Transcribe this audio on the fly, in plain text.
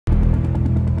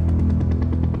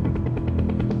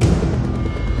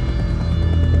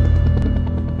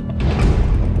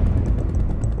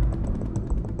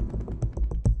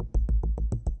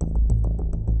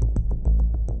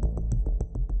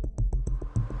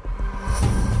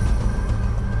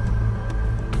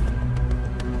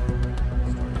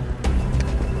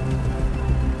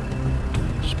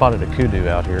spotted a kudu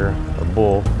out here, a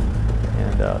bull,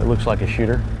 and it looks like a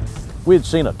shooter. We had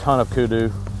seen a ton of kudu,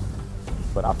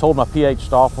 but I told my PH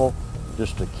Stoffel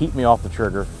just to keep me off the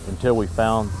trigger until we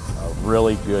found a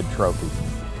really good trophy.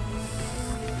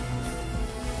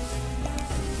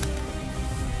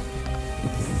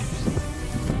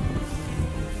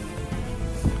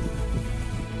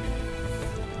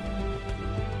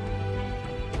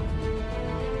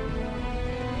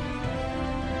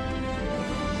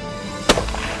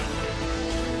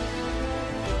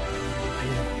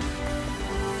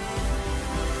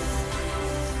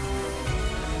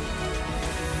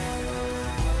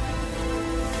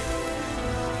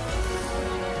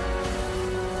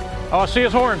 Oh, I see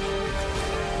his horns.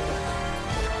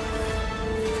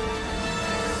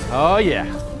 Oh yeah,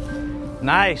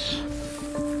 nice.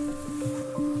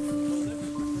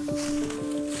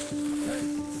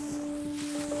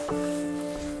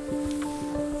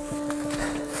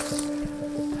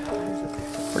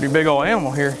 Pretty big old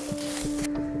animal here,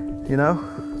 you know?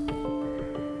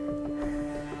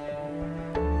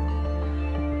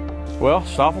 Well,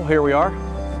 Stoffel, here we are.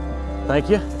 Thank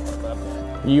you.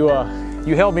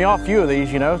 You held me off a few of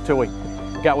these, you know, till we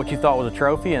got what you thought was a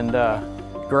trophy, and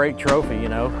great trophy, you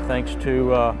know, thanks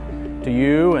to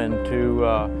you and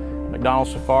to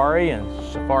McDonald's Safari and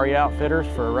Safari Outfitters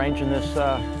for arranging this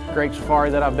great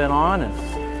safari that I've been on,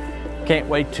 and can't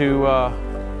wait to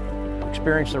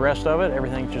experience the rest of it.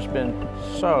 Everything's just been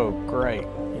so great,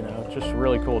 you know, it's just a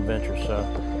really cool adventure.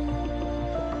 So.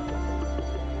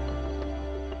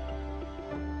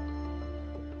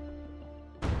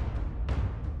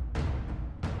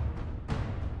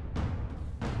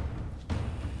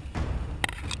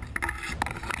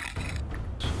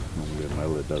 A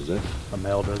male that does that. A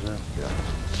male does that? Yeah.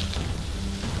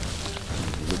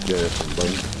 Look there, some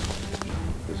bone.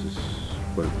 This is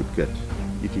quite a good cat,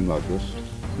 eating like this.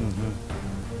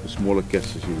 The smaller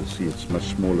cats, as you will see, it's much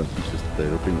smaller pieces that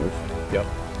they're ripping off. Yep.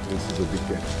 This is a big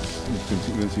cat. You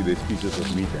can even see there's pieces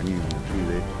of meat hanging on the tree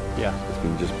there. Yeah. It's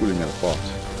been just pulling it apart.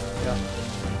 Yeah.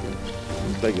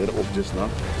 We'll take it off just now.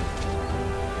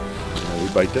 We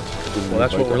bite it. Well,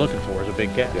 that's what we're looking for, is a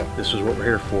big cat. Yeah. This is what we're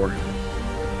here for.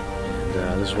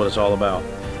 And this is what it's all about.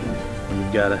 When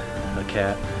you've got a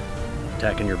cat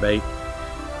attacking your bait,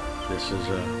 this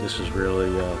is really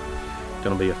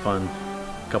going to be a fun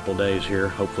couple days here.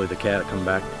 Hopefully the cat will come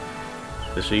back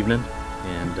this evening,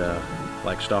 and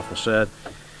like Stoffel said,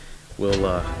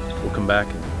 we'll come back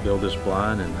and build this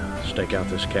blind and stake out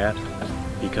this cat.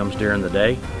 If he comes during the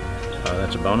day,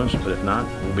 that's a bonus, but if not,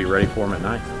 we'll be ready for him at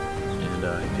night. And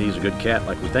if he's a good cat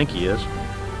like we think he is,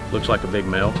 looks like a big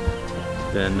male,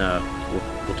 then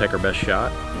we'll take our best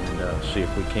shot and see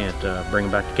if we can't bring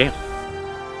him back to camp.